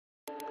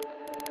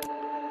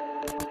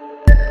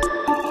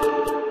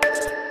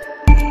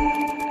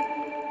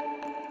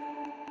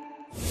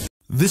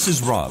This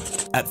is Rob.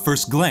 At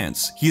first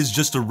glance, he is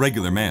just a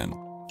regular man.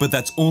 But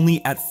that's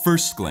only at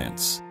first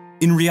glance.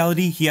 In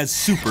reality, he has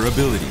super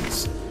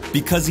abilities.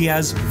 Because he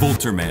has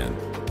Volterman.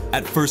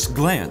 At first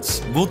glance,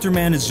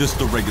 Volterman is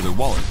just a regular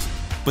wallet.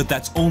 But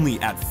that's only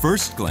at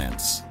first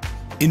glance.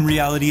 In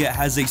reality, it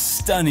has a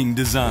stunning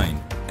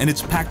design, and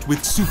it's packed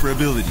with super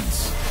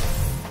abilities.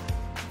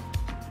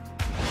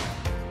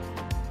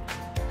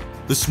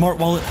 The smart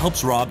wallet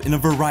helps Rob in a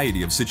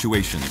variety of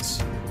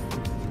situations.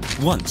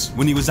 Once,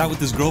 when he was out with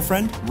his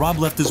girlfriend, Rob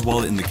left his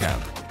wallet in the cab.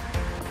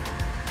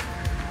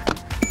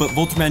 But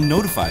Volterman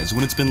notifies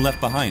when it's been left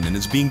behind and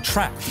is being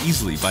tracked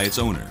easily by its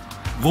owner.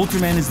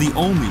 Volterman is the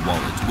only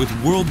wallet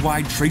with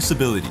worldwide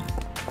traceability.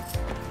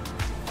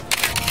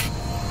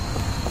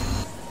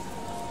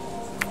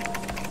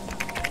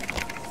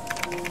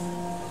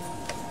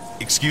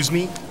 Excuse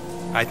me?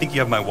 I think you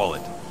have my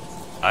wallet.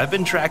 I've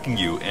been tracking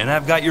you, and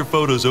I've got your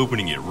photos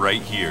opening it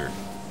right here.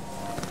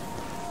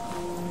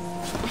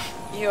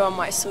 You are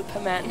my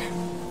Superman.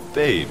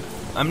 Babe,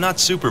 I'm not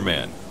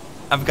Superman.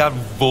 I've got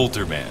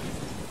Volterman.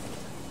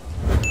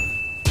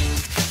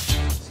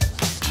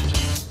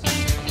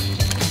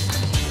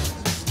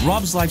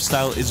 Rob's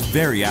lifestyle is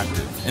very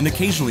active, and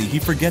occasionally he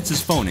forgets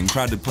his phone in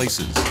crowded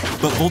places.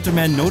 But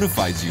Volterman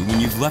notifies you when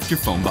you've left your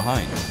phone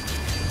behind.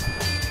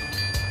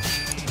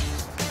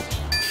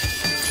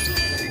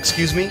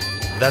 Excuse me?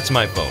 That's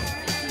my phone.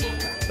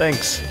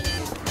 Thanks.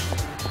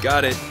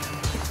 Got it.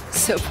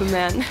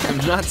 Superman. I'm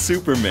not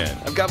Superman.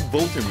 I've got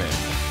Volterman.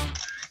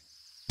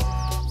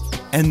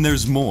 And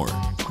there's more.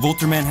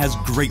 Volterman has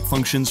great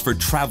functions for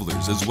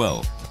travelers as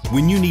well.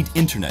 When you need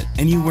internet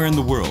anywhere in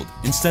the world,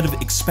 instead of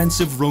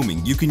expensive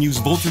roaming, you can use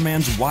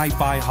Volterman's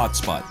Wi-Fi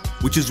Hotspot,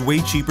 which is way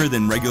cheaper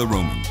than regular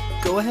roaming.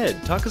 Go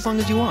ahead, talk as long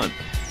as you want.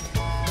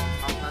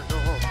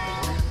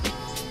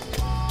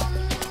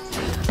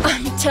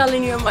 I'm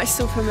telling you, you're my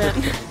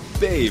Superman.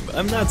 Babe,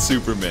 I'm not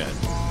Superman.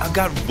 I've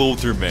got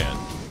Volterman.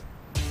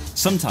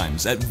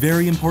 Sometimes, at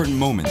very important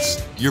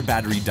moments, your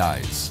battery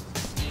dies.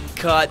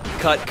 Cut.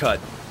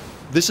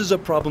 This is a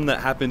problem that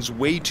happens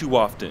way too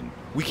often.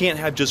 We can't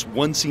have just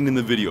one scene in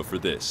the video for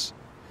this.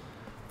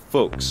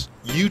 Folks,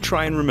 you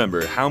try and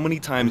remember how many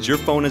times your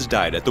phone has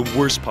died at the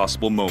worst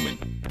possible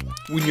moment.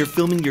 When you're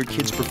filming your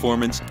kid's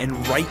performance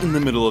and right in the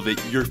middle of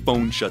it, your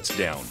phone shuts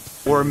down.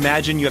 Or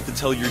imagine you have to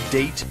tell your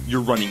date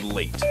you're running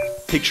late.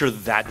 Picture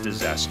that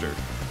disaster.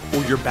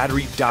 Or your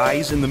battery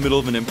dies in the middle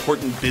of an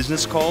important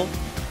business call.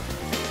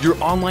 Your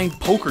online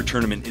poker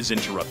tournament is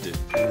interrupted.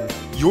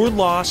 You're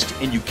lost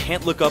and you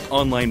can't look up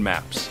online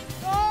maps.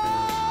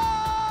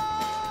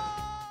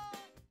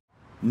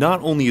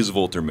 Not only is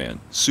Volterman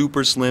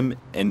super slim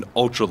and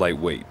ultra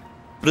lightweight,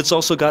 but it's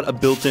also got a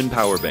built-in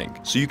power bank,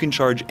 so you can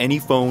charge any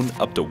phone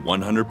up to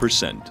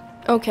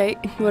 100%. Okay,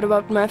 what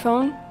about my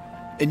phone?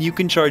 And you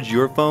can charge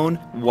your phone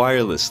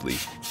wirelessly.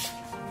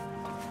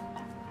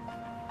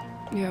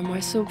 You're my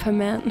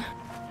Superman.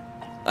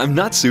 I'm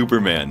not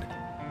Superman.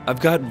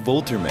 I've got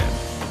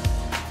Volterman.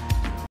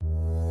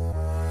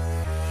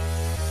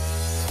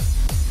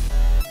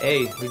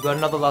 Hey, we've got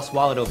another lost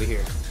wallet over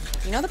here.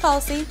 You know the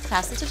policy.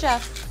 Pass it to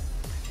Jeff.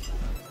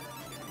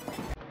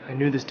 I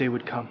knew this day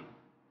would come.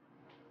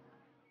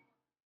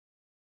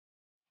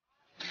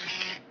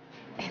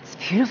 It's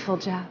beautiful,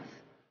 Jeff.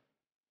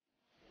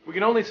 We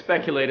can only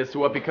speculate as to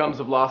what becomes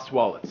of lost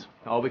wallets.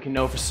 All we can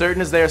know for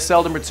certain is they are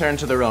seldom returned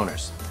to their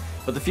owners.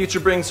 But the future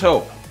brings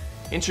hope.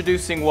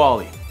 Introducing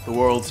Walli, the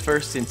world's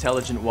first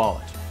intelligent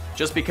wallet.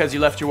 Just because you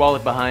left your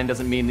wallet behind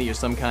doesn't mean that you're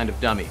some kind of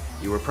dummy.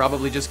 You were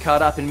probably just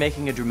caught up in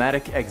making a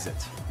dramatic exit.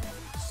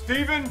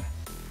 Steven,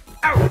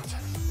 out!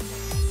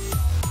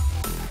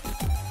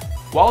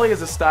 Walli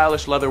is a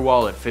stylish leather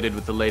wallet fitted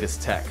with the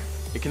latest tech.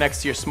 It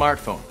connects to your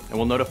smartphone and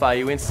will notify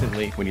you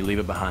instantly when you leave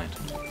it behind.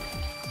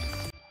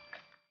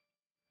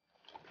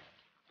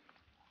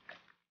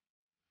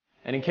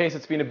 And in case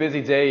it's been a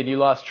busy day and you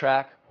lost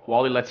track,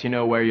 Walli lets you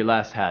know where you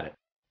last had it.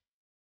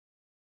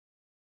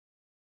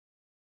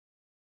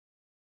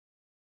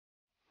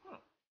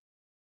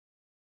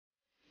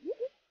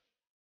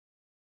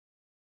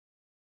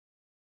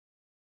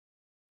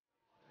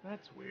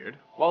 That's weird.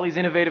 Walli's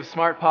innovative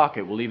smart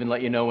pocket will even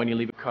let you know when you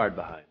leave a card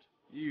behind.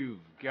 You've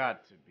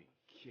got to be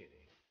kidding.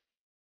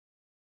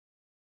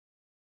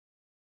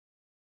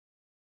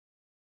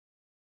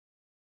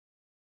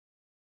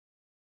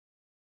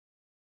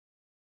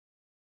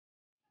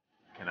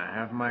 Can I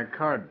have my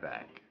card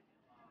back?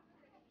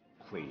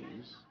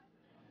 Please?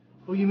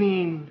 Oh, you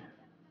mean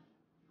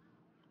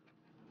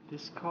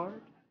this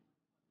card?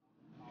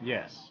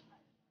 Yes.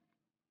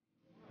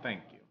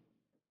 Thank you.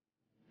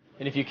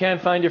 And if you can't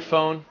find your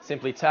phone,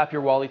 simply tap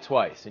your Walli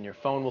twice and your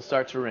phone will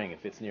start to ring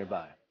if it's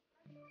nearby.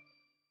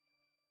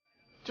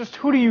 Just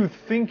who do you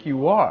think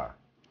you are?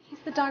 He's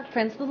the Dark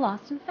Prince of the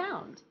Lost and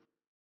Found.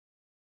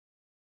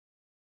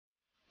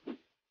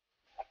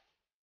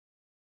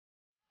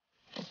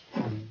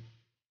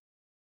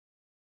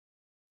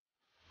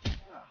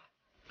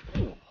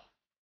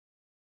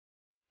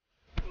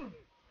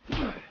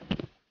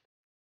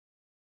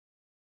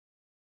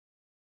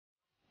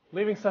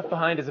 Leaving stuff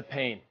behind is a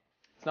pain.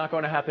 It's not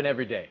going to happen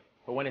every day,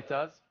 but when it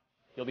does,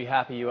 you'll be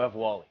happy you have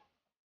Walli.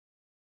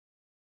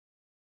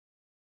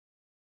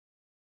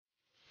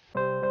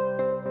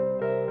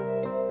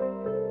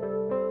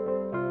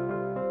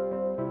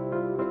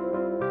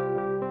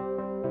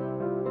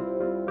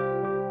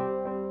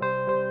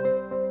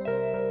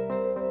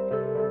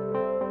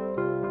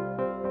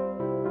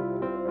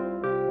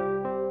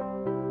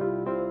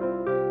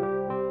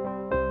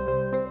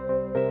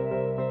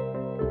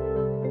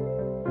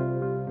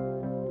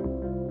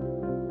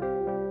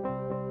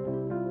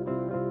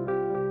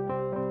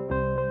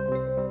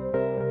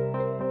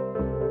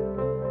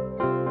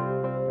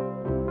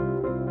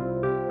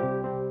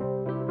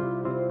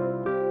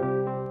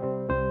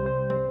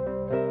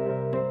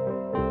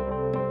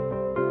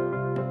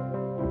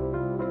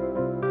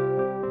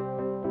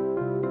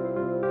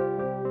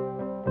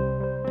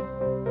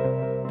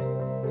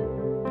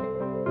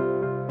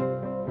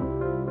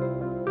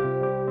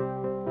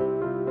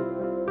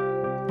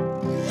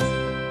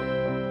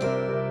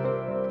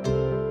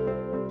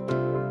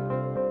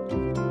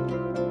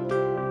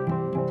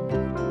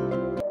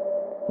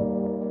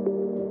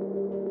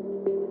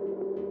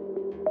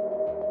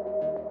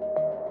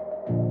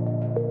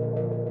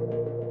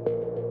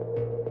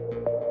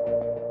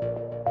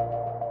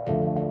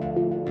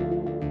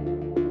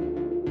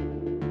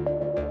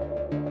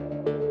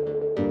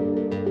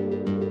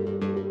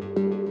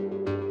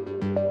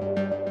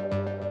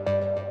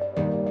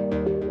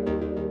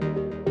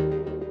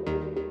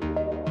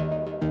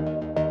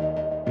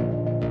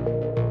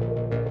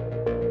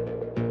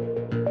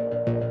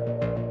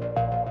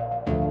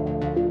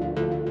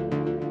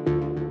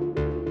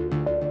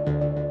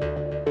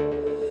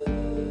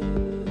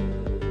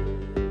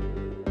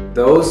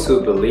 Those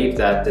who believe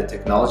that the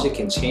technology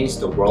can change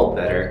the world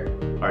better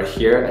are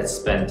here at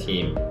Spend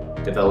team,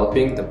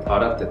 developing the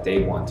product that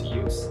they want to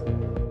use.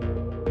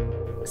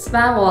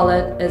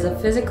 Spendwallet is a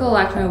physical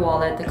electronic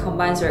wallet that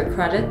combines your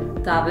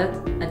credit, debit,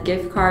 and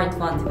gift card into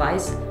one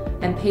device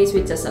and pays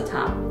with just a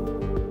tap.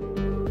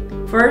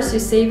 First, you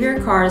save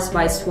your cards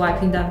by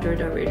swiping them through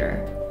the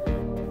reader.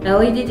 The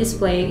LED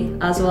display,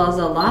 as well as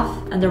the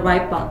left and the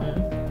right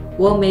button,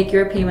 will make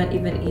your payment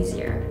even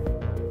easier.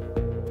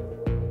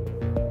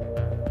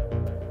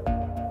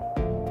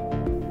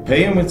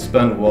 Paying with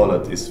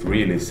Spendwallet is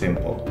really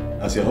simple.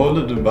 As you hold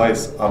the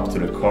device up to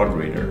the card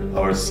reader,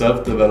 our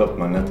self-developed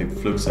magnetic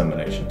flux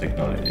emanation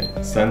technology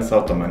sends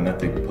out a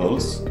magnetic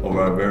pulse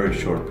over a very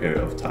short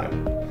period of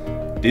time.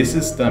 This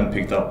is then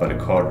picked up by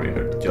the card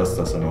reader, just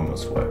as a normal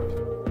swipe.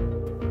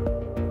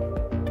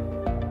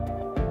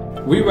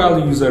 We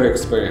value user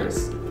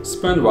experience.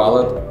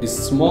 Spendwallet is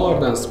smaller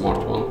than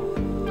smartphone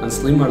and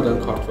slimmer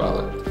than card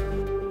wallet.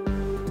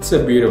 It's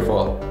a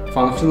beautiful,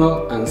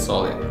 functional and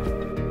solid.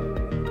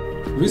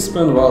 With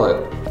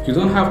Spendwallet, you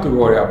don't have to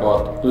worry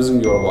about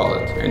losing your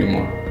wallet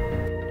anymore.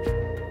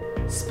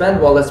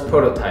 Spendwallet's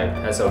prototype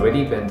has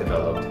already been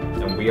developed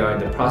and we are in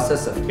the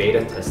process of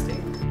beta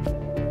testing.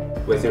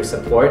 With your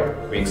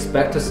support, we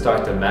expect to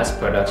start the mass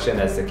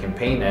production as the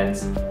campaign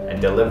ends and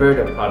deliver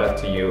the product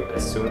to you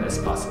as soon as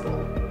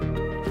possible.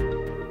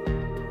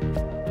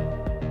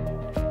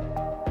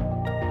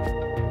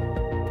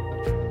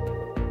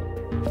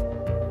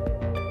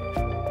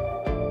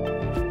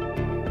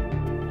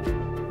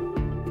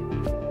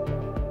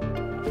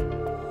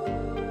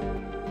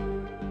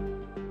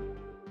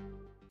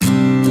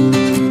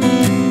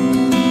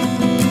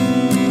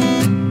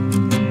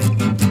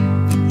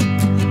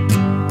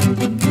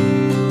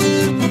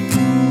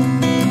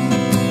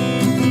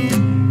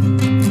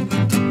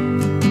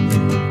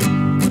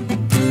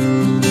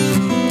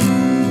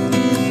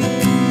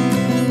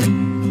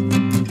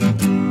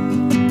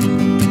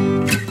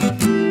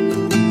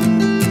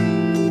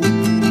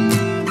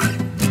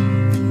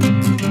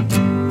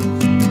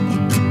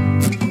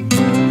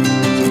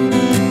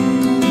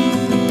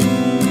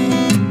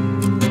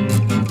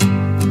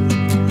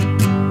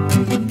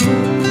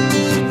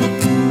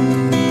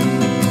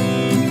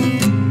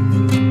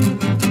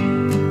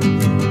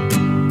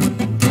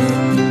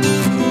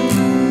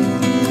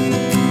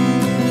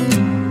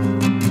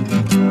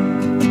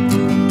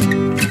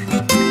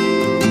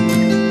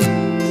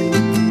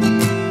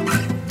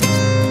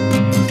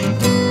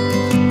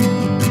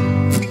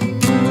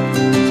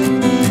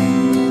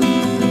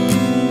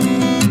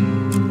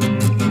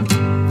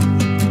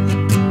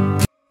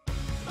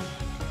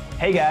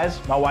 Hey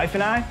guys, my wife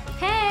and I,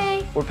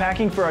 Hey! we're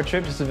packing for our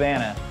trip to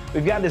Savannah.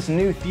 We've got this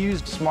new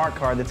Fuze smart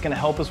card that's going to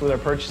help us with our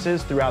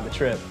purchases throughout the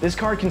trip. This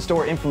card can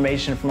store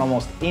information from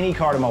almost any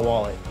card in my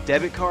wallet.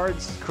 Debit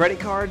cards, credit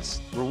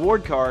cards,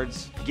 reward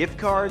cards, gift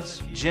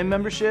cards, gym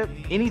membership,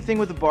 anything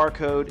with a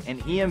barcode, an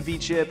EMV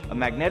chip, a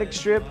magnetic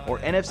strip, or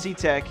NFC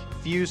tech,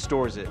 Fuze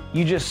stores it.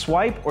 You just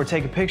swipe or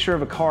take a picture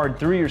of a card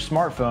through your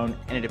smartphone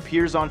and it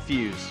appears on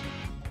Fuze.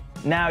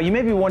 Now, you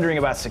may be wondering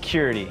about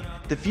security.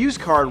 The Fuze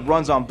card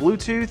runs on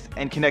Bluetooth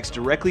and connects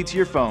directly to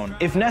your phone.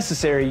 If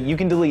necessary, you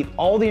can delete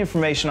all the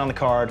information on the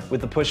card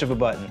with the push of a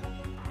button.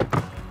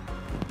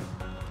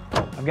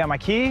 I've got my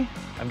key,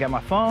 I've got my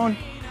phone,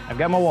 I've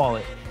got my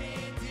wallet.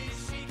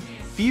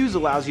 Fuze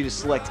allows you to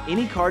select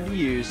any card to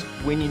use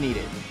when you need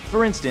it.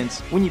 For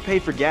instance, when you pay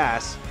for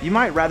gas, you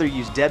might rather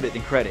use debit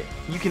than credit.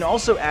 You can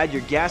also add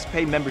your gas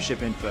pay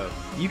membership info.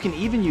 You can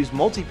even use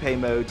multi-pay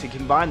mode to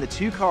combine the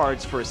two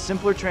cards for a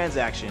simpler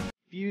transaction.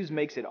 Fuze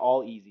makes it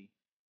all easy.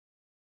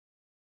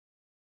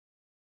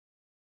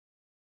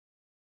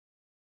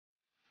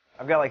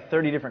 I've got like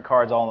 30 different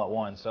cards all at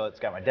once, so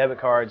it's got my debit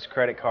cards,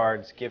 credit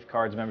cards, gift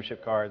cards,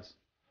 membership cards.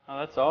 Oh,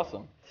 that's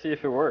awesome. Let's see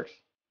if it works.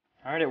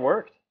 All right, it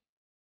worked.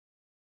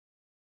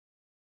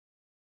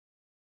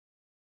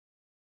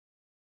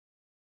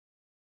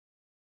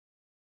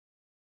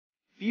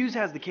 Fuze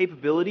has the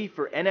capability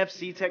for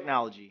NFC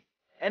technology.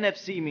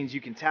 NFC means you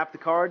can tap the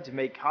card to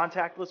make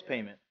contactless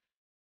payment.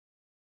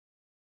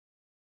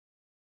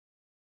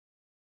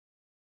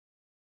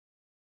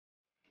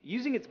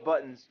 Using its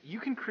buttons, you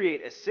can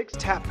create a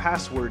 6-tap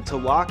password to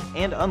lock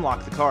and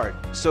unlock the card.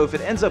 So if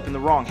it ends up in the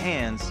wrong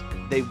hands,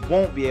 they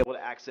won't be able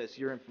to access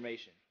your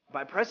information.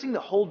 By pressing the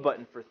hold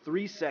button for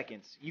 3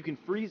 seconds, you can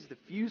freeze the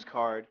Fuze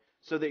card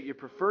so that your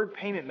preferred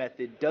payment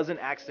method doesn't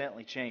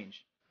accidentally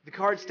change. The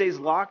card stays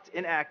locked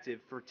and active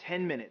for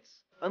 10 minutes,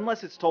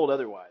 unless it's told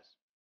otherwise.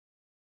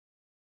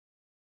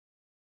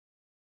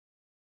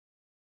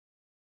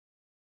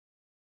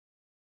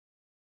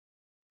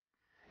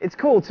 It's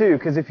cool too,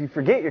 because if you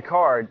forget your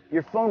card,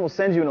 your phone will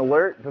send you an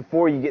alert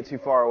before you get too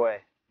far away.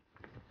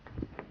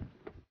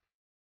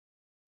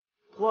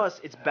 Plus,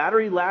 its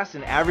battery lasts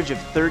an average of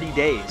 30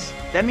 days.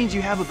 That means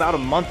you have about a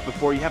month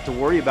before you have to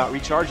worry about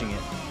recharging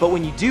it. But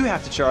when you do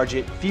have to charge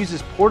it,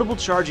 Fuze's portable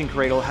charging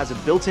cradle has a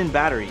built-in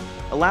battery,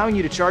 allowing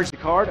you to charge the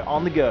card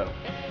on the go.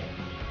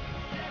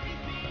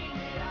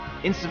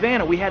 In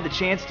Savannah, we had the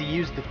chance to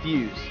use the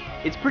Fuze.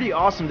 It's pretty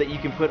awesome that you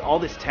can put all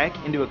this tech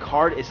into a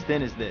card as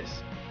thin as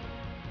this.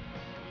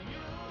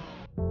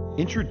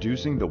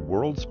 Introducing the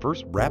world's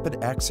first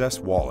rapid access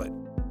wallet,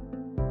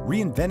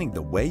 reinventing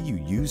the way you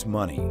use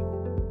money.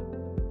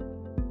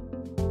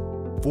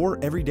 4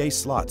 everyday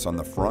slots on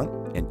the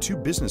front and 2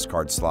 business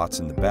card slots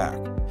in the back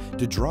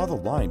to draw the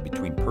line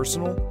between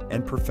personal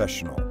and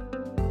professional.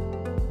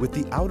 With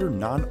the outer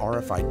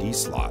non-RFID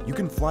slot, you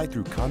can fly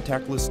through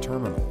contactless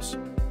terminals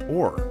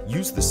or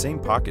use the same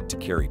pocket to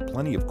carry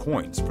plenty of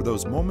coins for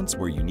those moments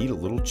where you need a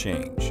little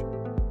change.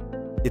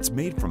 It's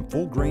made from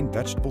full-grain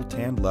vegetable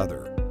tanned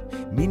leather,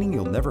 meaning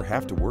you'll never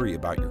have to worry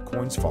about your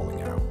coins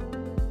falling out.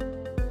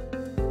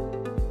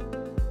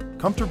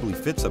 Comfortably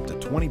fits up to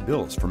 20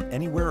 bills from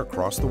anywhere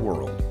across the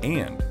world,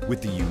 and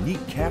with the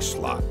unique cash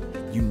slot,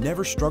 you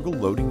never struggle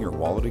loading your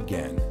wallet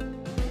again.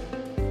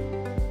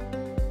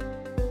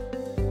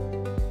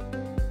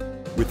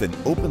 With an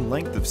open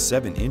length of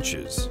 7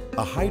 inches,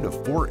 a height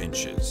of 4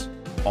 inches,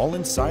 all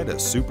inside a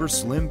super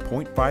slim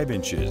 0.5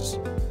 inches,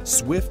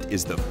 Swift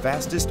is the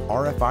fastest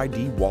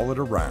RFID wallet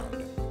around.